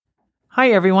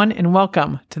Hi, everyone, and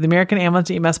welcome to the American Ambulance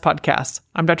EMS podcast.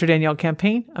 I'm Dr. Danielle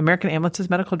Campaign, American Ambulance's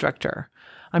medical director.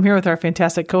 I'm here with our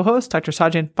fantastic co-hosts, Dr.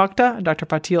 Sajjan Phakta and Dr.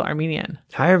 Patil Armenian.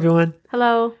 Hi, everyone.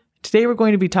 Hello. Today, we're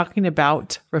going to be talking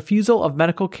about refusal of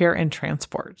medical care and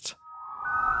transport.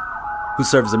 Who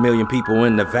serves a million people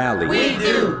in the valley? We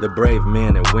do! The brave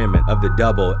men and women of the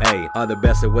double A are the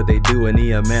best at what they do in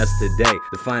EMS today.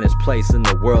 The finest place in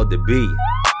the world to be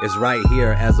is right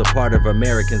here as a part of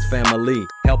Americans' family.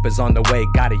 Help is on the way,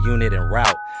 got a unit en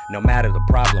route. No matter the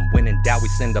problem, when in doubt we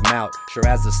send them out. Sure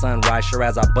as the sunrise, sure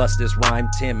as I bust this rhyme,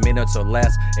 10 minutes or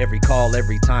less. Every call,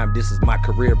 every time, this is my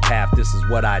career path, this is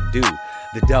what I do.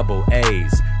 The double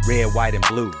A's, red, white, and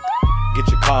blue. Get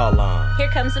your call on. Here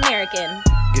comes American.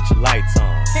 Get your lights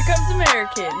on. Here comes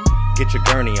American. Get your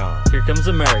gurney on. Here comes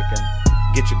American.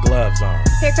 Get your gloves on.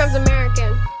 Here comes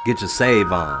American. Get your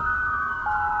save on.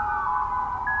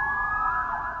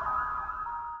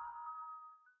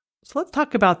 So let's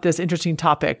talk about this interesting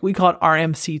topic. We call it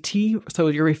RMCT. So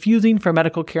you're refusing for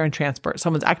medical care and transport.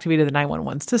 Someone's activated the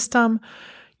 911 system.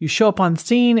 You show up on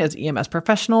scene as EMS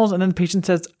professionals, and then the patient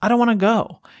says, I don't want to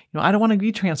go. I don't want to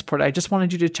be transported. I just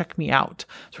wanted you to check me out.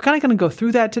 So we're kind of going to go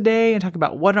through that today and talk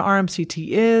about what an RMCT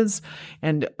is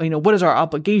and, what is our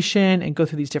obligation and go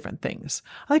through these different things.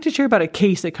 I'd like to share about a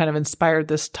case that kind of inspired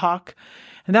this talk.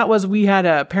 And that was we had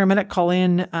a paramedic call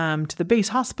in to the base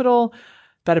hospital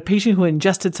about a patient who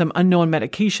ingested some unknown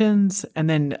medications, and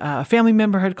then a family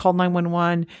member had called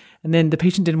 911, and then the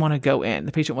patient didn't want to go in.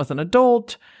 The patient was an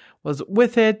adult, was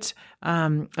with it,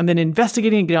 and then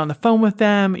investigating and getting on the phone with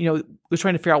them, was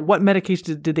trying to figure out what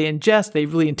medication did they ingest. They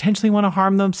really intentionally want to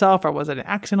harm themselves, or was it an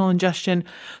accidental ingestion?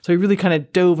 So he really kind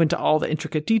of dove into all the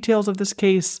intricate details of this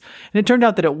case. And it turned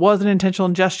out that it was an intentional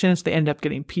ingestion. So they ended up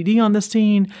getting PD on the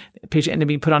scene. The patient ended up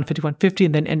being put on 5150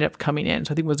 and then ended up coming in.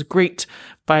 So I think it was great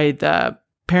by the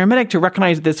paramedic to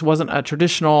recognize that this wasn't a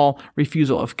traditional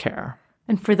refusal of care.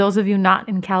 And for those of you not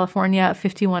in California,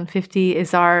 5150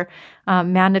 is our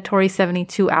mandatory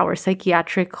 72-hour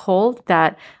psychiatric hold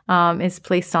that is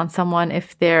placed on someone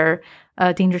if they're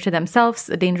a danger to themselves,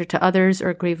 a danger to others,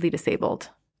 or gravely disabled.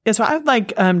 Yeah, so I'd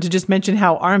like to just mention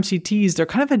how RMCTs, they're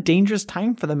kind of a dangerous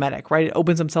time for the medic, right? It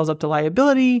opens themselves up to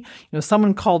liability.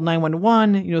 Someone called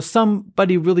 911,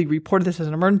 somebody really reported this as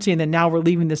an emergency, and then now we're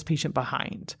leaving this patient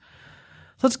behind.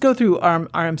 So let's go through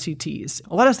RMCTs.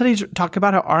 A lot of studies talk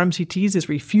about how RMCTs, this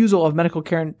refusal of medical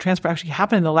care and transport, actually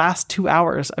happen in the last 2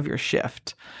 hours of your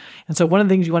shift. And so one of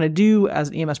the things you want to do as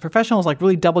an EMS professional is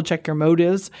really double check your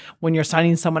motives when you're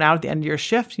signing someone out at the end of your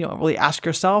shift. Really ask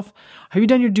yourself, have you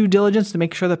done your due diligence to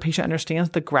make sure the patient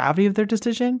understands the gravity of their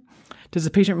decision? Does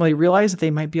the patient really realize that they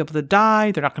might be able to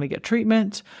die? They're not going to get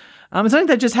treatment. It's something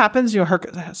that just happens,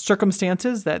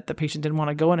 circumstances that the patient didn't want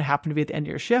to go and it happened to be at the end of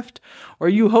your shift. Or are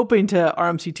you hoping to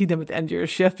RMCT them at the end of your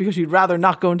shift because you'd rather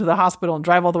not go into the hospital and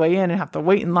drive all the way in and have to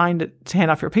wait in line to hand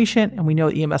off your patient? And we know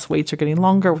EMS waits are getting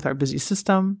longer with our busy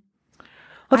system.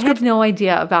 I had no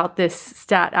idea about this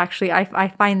stat, actually. I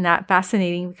find that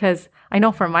fascinating because I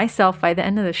know for myself, by the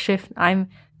end of the shift, I'm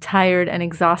tired and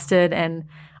exhausted, and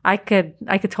I could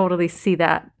totally see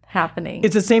that happening.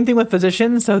 It's the same thing with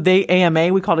physicians. So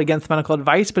AMA, we call it against medical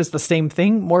advice, but it's the same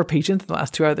thing. More patients in the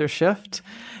last 2 hours of their shift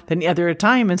than the other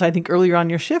time. And so I think earlier on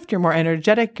your shift, you're more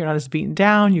energetic. You're not as beaten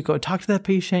down. You go talk to that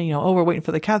patient, we're waiting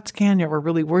for the CAT scan. We're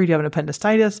really worried you have an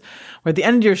appendicitis. Or at the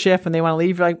end of your shift, when they want to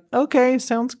leave, you're like, okay,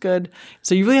 sounds good.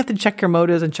 So you really have to check your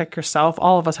motives and check yourself.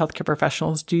 All of us healthcare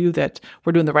professionals do that.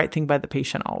 We're doing the right thing by the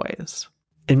patient always.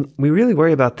 And we really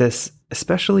worry about this,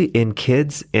 especially in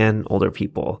kids and older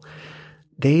people.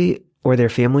 They or their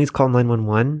families call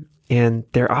 911, and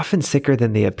they're often sicker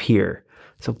than they appear.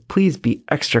 So please be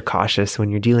extra cautious when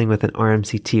you're dealing with an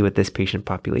RMCT with this patient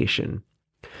population.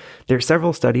 There are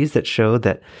several studies that show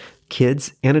that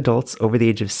kids and adults over the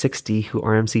age of 60 who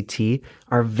RMCT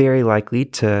are very likely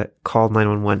to call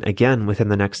 911 again within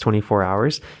the next 24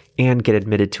 hours and get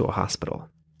admitted to a hospital.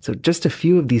 So just a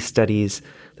few of these studies.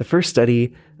 The first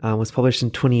study was published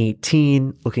in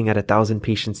 2018, looking at 1,000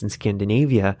 patients in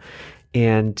Scandinavia.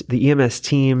 And the EMS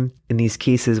team in these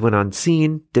cases went on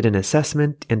scene, did an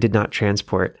assessment, and did not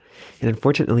transport. And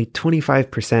unfortunately,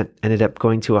 25% ended up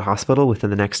going to a hospital within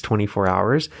the next 24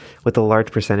 hours, with a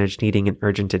large percentage needing an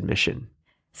urgent admission.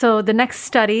 So the next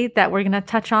study that we're going to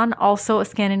touch on, also a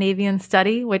Scandinavian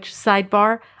study, which,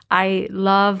 sidebar, I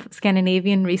love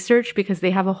Scandinavian research because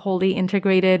they have a wholly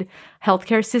integrated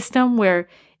healthcare system where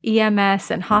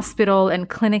EMS and hospital and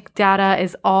clinic data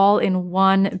is all in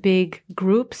one big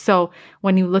group. So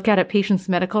when you look at a patient's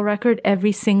medical record,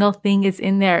 every single thing is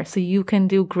in there. So you can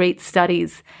do great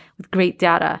studies with great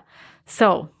data.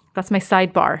 So that's my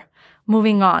sidebar.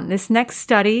 Moving on, this next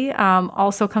study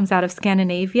also comes out of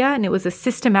Scandinavia, and it was a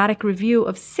systematic review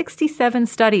of 67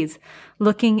 studies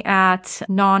looking at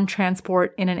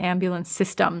non-transport in an ambulance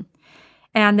system.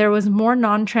 And there was more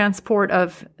non-transport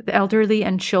of the elderly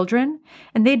and children,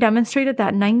 and they demonstrated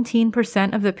that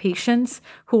 19% of the patients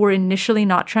who were initially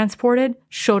not transported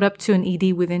showed up to an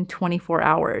ED within 24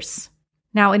 hours.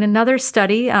 Now, in another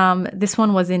study, this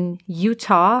one was in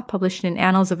Utah, published in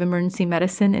Annals of Emergency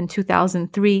Medicine in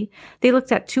 2003, they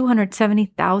looked at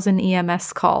 270,000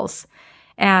 EMS calls.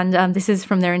 And this is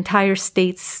from their entire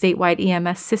statewide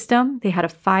EMS system. They had a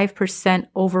 5%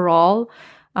 overall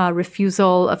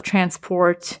refusal of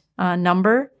transport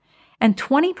number. And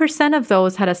 20% of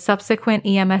those had a subsequent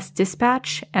EMS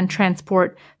dispatch and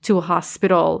transport to a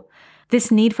hospital.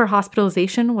 This need for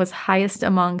hospitalization was highest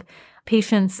among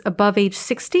patients above age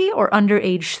 60 or under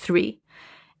age 3.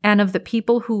 And of the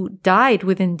people who died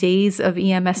within days of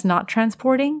EMS not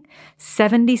transporting,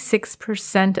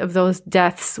 76% of those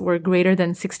deaths were greater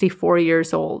than 64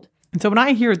 years old. And so when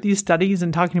I hear these studies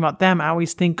and talking about them, I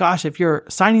always think, gosh, if you're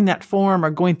signing that form or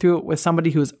going through it with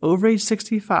somebody who's over age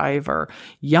 65 or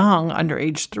young, under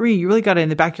age 3, you really got to in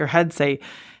the back of your head say,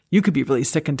 you could be really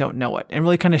sick and don't know it, and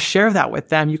really kind of share that with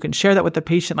them. You can share that with the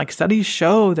patient. Like studies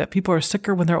show that people are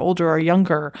sicker when they're older or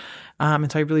younger.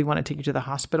 And so I really want to take you to the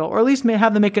hospital, or at least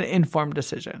have them make an informed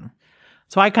decision.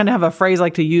 So I kind of have a phrase I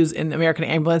like to use in American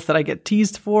Ambulance that I get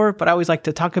teased for, but I always like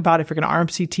to talk about if you're going to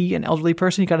RMCT an elderly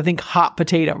person, you got to think hot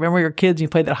potato. Remember your kids, you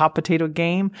played that hot potato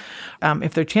game?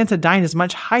 If their chance of dying is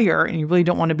much higher and you really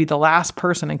don't want to be the last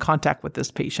person in contact with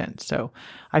this patient. So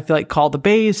I feel like call the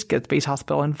base, get the base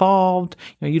hospital involved,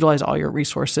 utilize all your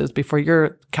resources before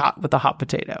you're caught with a hot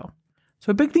potato. So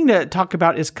a big thing to talk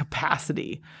about is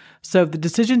capacity. So the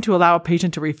decision to allow a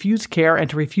patient to refuse care and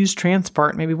to refuse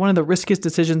transport may be one of the riskiest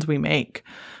decisions we make.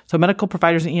 So medical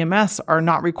providers and EMS are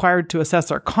not required to assess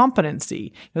their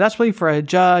competency. That's really for a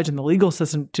judge and the legal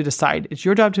system to decide. It's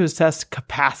your job to assess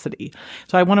capacity.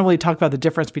 So I want to really talk about the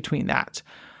difference between that.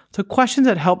 So questions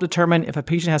that help determine if a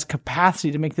patient has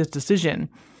capacity to make this decision.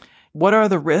 What are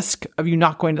the risks of you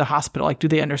not going to the hospital? Like, do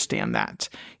they understand that?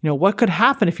 What could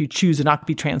happen if you choose to not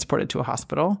be transported to a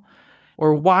hospital?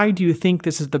 Or why do you think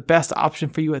this is the best option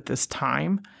for you at this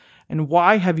time? And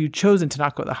why have you chosen to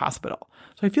not go to the hospital?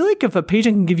 So I feel like if a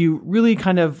patient can give you really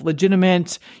kind of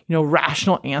legitimate,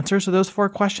 rational answers to those 4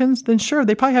 questions, then sure,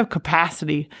 they probably have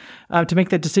capacity to make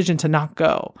that decision to not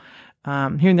go. Here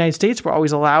in the United States, we're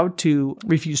always allowed to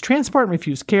refuse transport and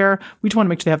refuse care. We just want to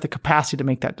make sure they have the capacity to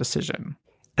make that decision.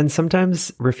 And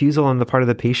sometimes refusal on the part of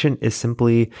the patient is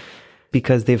simply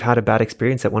because they've had a bad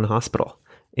experience at one hospital.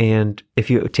 And if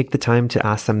you take the time to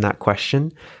ask them that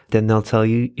question, then they'll tell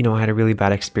you, I had a really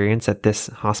bad experience at this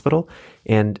hospital.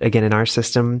 And again, in our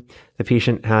system, the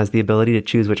patient has the ability to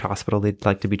choose which hospital they'd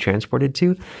like to be transported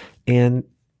to. And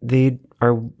they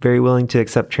are very willing to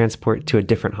accept transport to a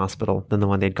different hospital than the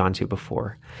one they'd gone to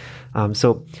before.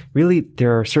 So really,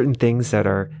 there are certain things that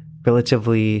are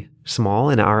relatively small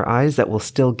in our eyes that will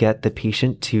still get the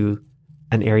patient to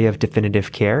an area of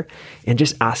definitive care. And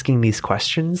just asking these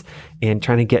questions and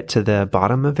trying to get to the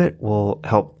bottom of it will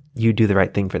help you do the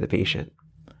right thing for the patient.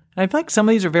 And I feel like some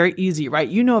of these are very easy, right?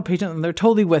 A patient and they're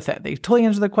totally with it. They totally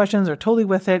answer the questions. They're totally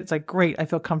with it. It's like, great, I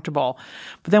feel comfortable.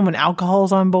 But then when alcohol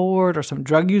is on board or some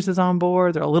drug use is on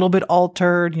board, they're a little bit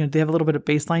altered, they have a little bit of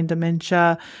baseline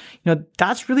dementia.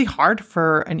 That's really hard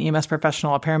for an EMS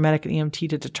professional, a paramedic, an EMT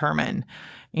to determine.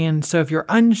 And so if you're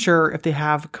unsure if they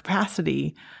have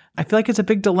capacity, I feel like it's a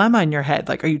big dilemma in your head.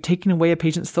 Like, are you taking away a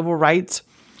patient's civil rights,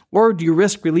 or do you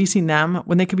risk releasing them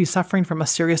when they could be suffering from a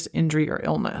serious injury or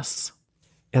illness?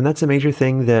 And that's a major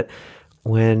thing that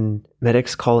when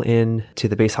medics call in to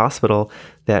the base hospital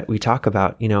that we talk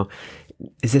about,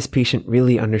 is this patient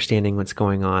really understanding what's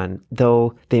going on?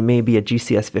 Though they may be a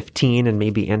GCS 15 and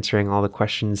may be answering all the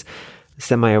questions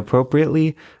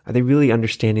semi-appropriately, are they really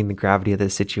understanding the gravity of the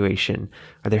situation?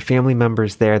 Are there family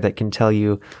members there that can tell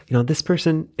you, this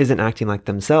person isn't acting like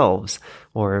themselves,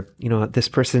 or, this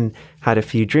person had a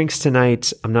few drinks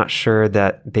tonight. I'm not sure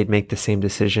that they'd make the same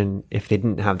decision if they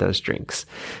didn't have those drinks.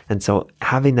 And so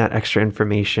having that extra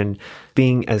information,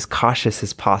 being as cautious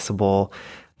as possible,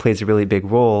 plays a really big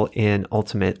role in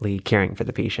ultimately caring for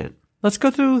the patient. Let's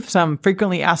go through some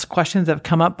frequently asked questions that have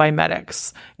come up by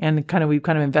medics, and we've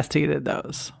investigated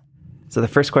those. So the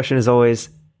first question is always,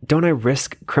 don't I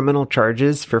risk criminal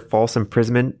charges for false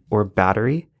imprisonment or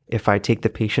battery if I take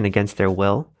the patient against their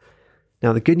will?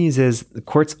 Now, the good news is the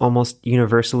courts almost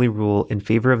universally rule in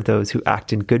favor of those who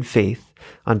act in good faith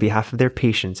on behalf of their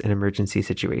patients in emergency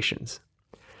situations.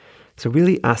 So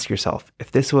really ask yourself,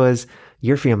 if this was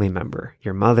your family member,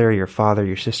 your mother, your father,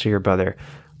 your sister, your brother,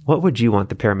 what would you want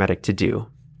the paramedic to do?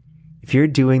 If you're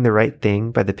doing the right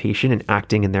thing by the patient and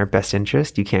acting in their best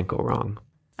interest, you can't go wrong.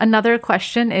 Another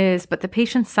question is, but the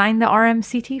patient signed the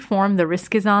RMCT form, the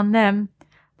risk is on them.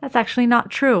 That's actually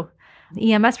not true.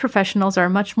 EMS professionals are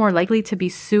much more likely to be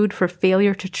sued for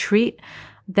failure to treat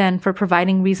than for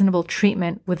providing reasonable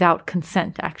treatment without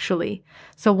consent, actually.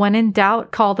 So when in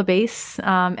doubt, call the base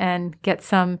and get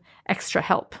some extra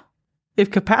help. If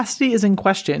capacity is in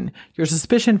question, your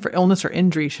suspicion for illness or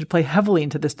injury should play heavily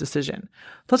into this decision.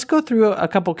 Let's go through a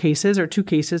couple cases or 2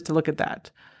 cases to look at that.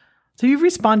 So you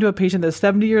respond to a patient that's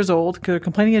 70 years old, they're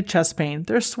complaining of chest pain,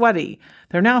 they're sweaty,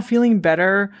 they're now feeling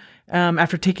better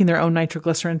after taking their own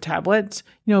nitroglycerin tablets.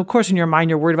 Of course, in your mind,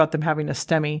 you're worried about them having a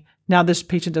STEMI. Now this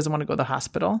patient doesn't want to go to the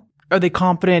hospital. Are they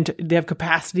competent? Do they have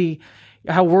capacity?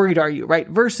 How worried are you, right?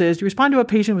 Versus you respond to a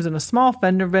patient who's in a small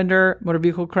fender bender motor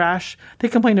vehicle crash. They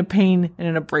complain of pain and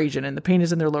an abrasion, and the pain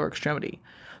is in their lower extremity.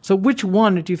 So which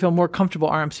one do you feel more comfortable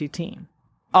RMCTing?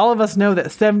 All of us know that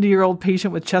 70-year-old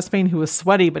patient with chest pain who was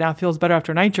sweaty but now feels better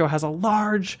after nitro has a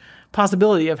large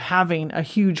possibility of having a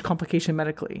huge complication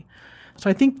medically. So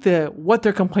I think what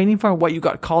they're complaining for and what you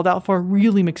got called out for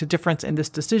really makes a difference in this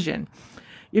decision.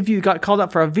 If you got called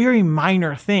out for a very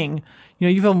minor thing,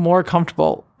 you feel more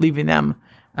comfortable leaving them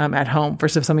at home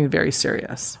versus something very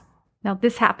serious. Now,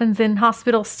 this happens in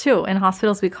hospitals too. In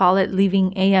hospitals, we call it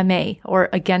leaving AMA, or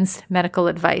against medical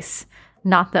advice,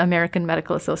 not the American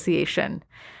Medical Association.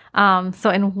 So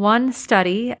in one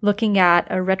study, looking at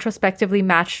a retrospectively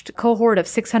matched cohort of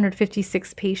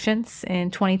 656 patients in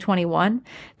 2021,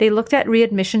 they looked at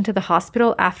readmission to the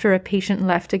hospital after a patient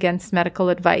left against medical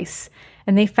advice.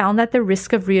 And they found that the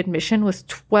risk of readmission was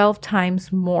 12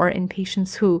 times more in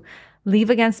patients who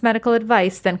leave against medical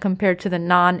advice than compared to the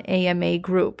non-AMA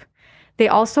group. They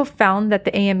also found that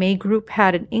the AMA group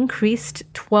had an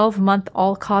increased 12-month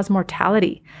all-cause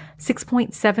mortality,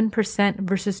 6.7%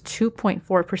 versus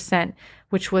 2.4%,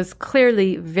 which was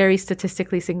clearly very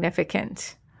statistically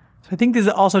significant. So I think this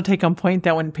is also take on point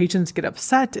that when patients get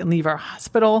upset and leave our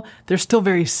hospital, they're still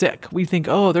very sick. We think,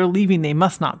 they're leaving, they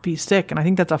must not be sick. And I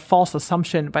think that's a false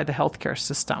assumption by the healthcare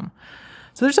system.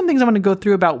 So there's some things I want to go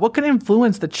through about what can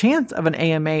influence the chance of an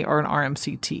AMA or an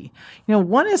RMCT.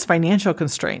 One is financial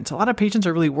constraints. A lot of patients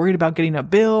are really worried about getting a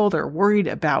bill. They're worried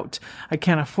about, I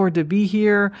can't afford to be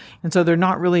here. And so they're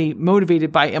not really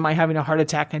motivated by, am I having a heart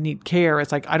attack? I need care.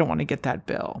 It's like, I don't want to get that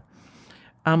bill.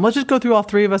 Let's just go through all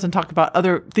 3 of us and talk about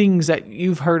other things that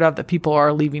you've heard of that people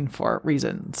are leaving for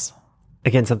reasons.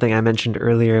 Again, something I mentioned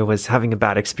earlier was having a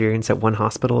bad experience at one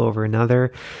hospital over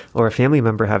another, or a family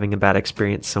member having a bad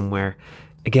experience somewhere.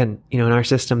 Again, in our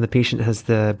system, the patient has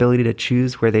the ability to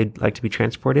choose where they'd like to be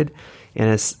transported. And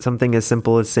as something as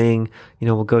simple as saying,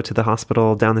 we'll go to the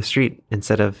hospital down the street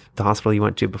instead of the hospital you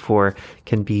went to before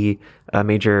can be a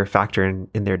major factor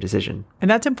in their decision.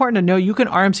 And that's important to know. You can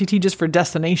RMCT just for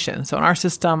destination. So in our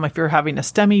system, if you're having a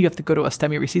STEMI, you have to go to a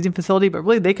STEMI receiving facility, but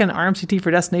really they can RMCT for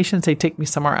destination and say, take me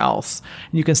somewhere else.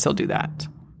 And you can still do that.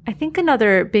 I think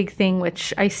another big thing,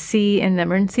 which I see in the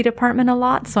emergency department a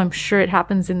lot, so I'm sure it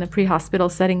happens in the pre-hospital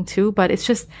setting too, but it's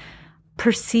just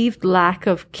perceived lack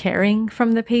of caring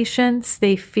from the patients.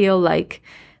 They feel like,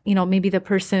 maybe the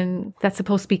person that's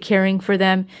supposed to be caring for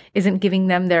them isn't giving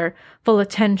them their full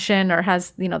attention, or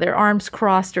has, their arms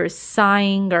crossed, or is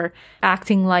sighing, or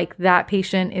acting like that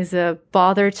patient is a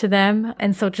bother to them.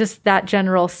 And so just that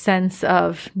general sense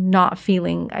of not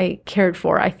feeling cared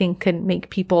for, I think, can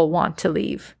make people want to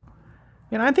leave.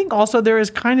 And I think also there is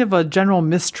kind of a general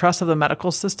mistrust of the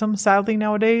medical system, sadly,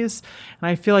 nowadays. And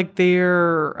I feel like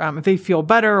if they feel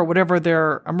better or whatever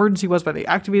their emergency was, but they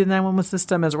activated the 911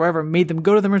 system as whatever made them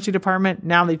go to the emergency department,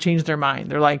 now they change their mind.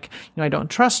 They're like, I don't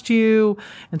trust you.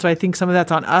 And so I think some of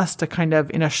that's on us to kind of,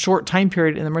 in a short time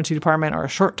period in the emergency department, or a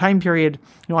short time period,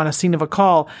 on a scene of a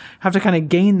call, have to kind of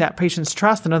gain that patient's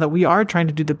trust and know that we are trying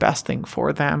to do the best thing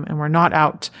for them and we're not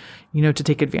out, to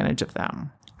take advantage of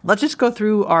them. Let's just go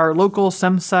through our local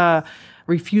SEMSA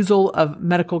refusal of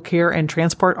medical care and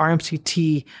transport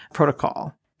RMCT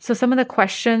protocol. So some of the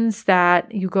questions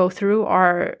that you go through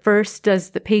are, first,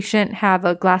 does the patient have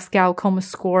a Glasgow Coma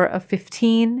score of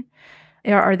 15?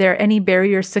 Are there any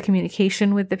barriers to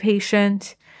communication with the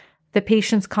patient? The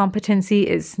patient's competency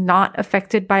is not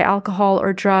affected by alcohol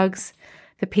or drugs.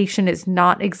 The patient is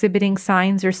not exhibiting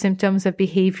signs or symptoms of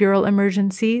behavioral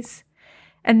emergencies.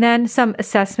 And then some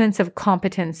assessments of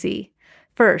competency.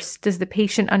 First, does the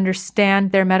patient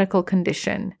understand their medical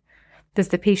condition? Does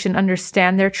the patient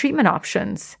understand their treatment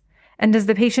options? And does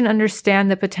the patient understand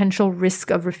the potential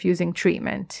risk of refusing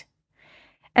treatment?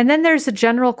 And then there's a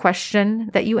general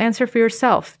question that you answer for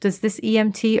yourself. Does this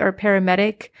EMT or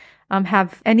paramedic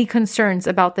have any concerns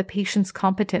about the patient's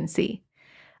competency.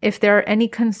 If there are any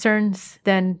concerns,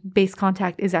 then base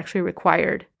contact is actually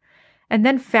required. And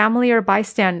then family or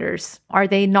bystanders, are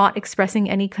they not expressing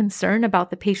any concern about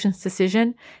the patient's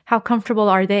decision? How comfortable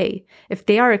are they? If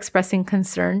they are expressing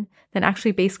concern, then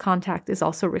actually base contact is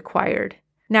also required.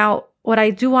 Now, what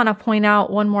I do want to point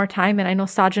out one more time, and I know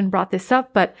Sajan brought this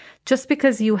up, but just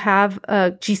because you have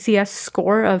a GCS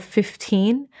score of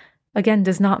 15, again,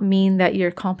 does not mean that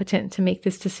you're competent to make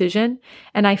this decision.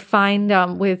 And I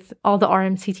find with all the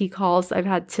RMCT calls I've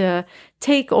had to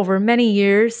take over many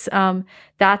years,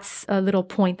 that's a little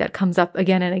point that comes up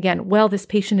again and again. Well, this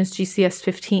patient is GCS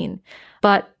 15,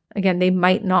 but again, they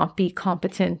might not be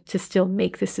competent to still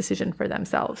make this decision for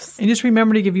themselves. And just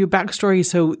remember to give you a backstory.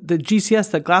 So the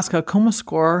GCS, the Glasgow Coma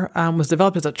Score, was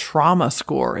developed as a trauma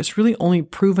score. It's really only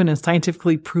proven and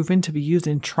scientifically proven to be used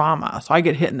in trauma. So I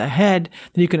get hit in the head,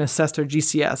 then you can assess their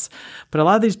GCS. But a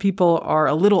lot of these people are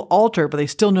a little altered, but they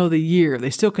still know the year. They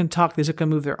still can talk. They still can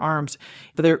move their arms.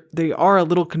 But they are a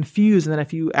little confused. And then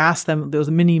if you ask them those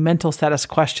mini mental status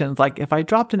questions, like if I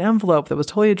dropped an envelope that was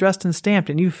totally addressed and stamped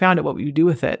and you found it, what would you do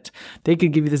with it? They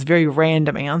could give you this very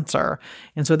random answer.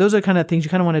 And so those are kind of things you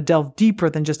kind of want to delve deeper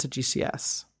than just a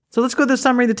GCS. So let's go to the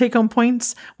summary, the take-home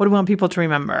points. What do we want people to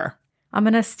remember? I'm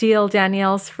going to steal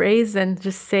Danielle's phrase and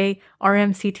just say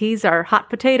RMCTs are hot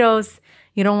potatoes.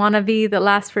 You don't want to be the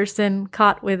last person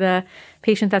caught with a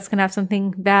patient that's going to have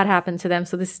something bad happen to them.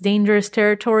 So this is dangerous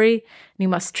territory, and you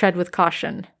must tread with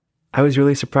caution. I was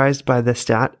really surprised by the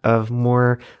stat of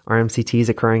more RMCTs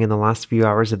occurring in the last few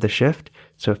hours of the shift.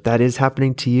 So if that is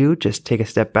happening to you, just take a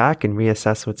step back and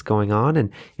reassess what's going on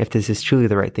and if this is truly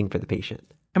the right thing for the patient.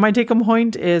 And my take-home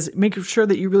point is make sure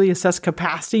that you really assess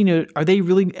capacity. You know, are they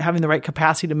really having the right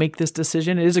capacity to make this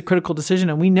decision? It is a critical decision.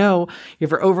 And we know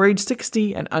if you're over age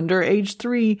 60 and under age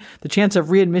 3, the chance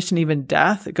of readmission, even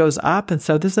death, goes up. And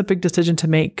so this is a big decision to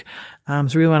make. So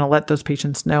we really want to let those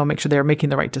patients know, make sure they're making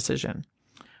the right decision.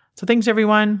 So thanks,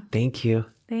 everyone. Thank you.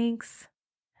 Thanks.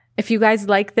 If you guys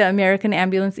like the American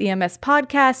Ambulance EMS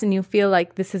podcast and you feel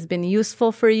like this has been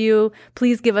useful for you,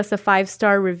 please give us a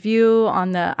 5-star review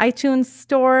on the iTunes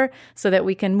store so that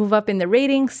we can move up in the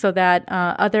ratings so that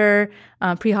other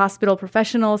pre-hospital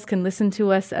professionals can listen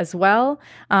to us as well.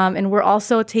 And we're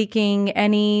also taking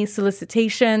any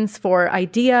solicitations for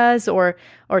ideas or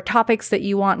topics that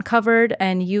you want covered,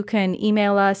 and you can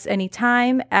email us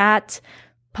anytime at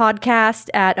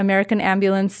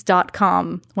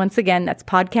podcast@americanambulance.com. Once again, that's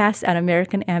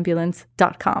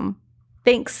podcast@americanambulance.com.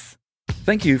 Thanks.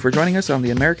 Thank you for joining us on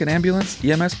the American Ambulance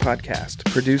EMS podcast,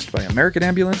 produced by American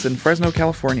Ambulance in Fresno,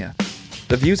 California.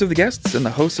 The views of the guests and the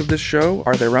hosts of this show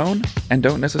are their own and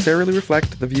don't necessarily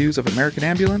reflect the views of American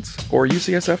Ambulance or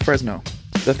UCSF Fresno.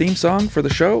 The theme song for the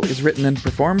show is written and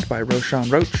performed by Roshan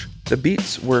Roach. The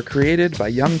beats were created by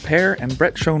Young Pear and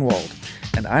Brett Schoenwald.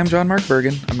 And I'm John Mark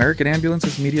Bergen, American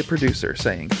Ambulance's media producer,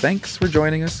 saying thanks for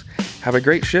joining us. Have a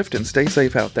great shift and stay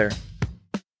safe out there.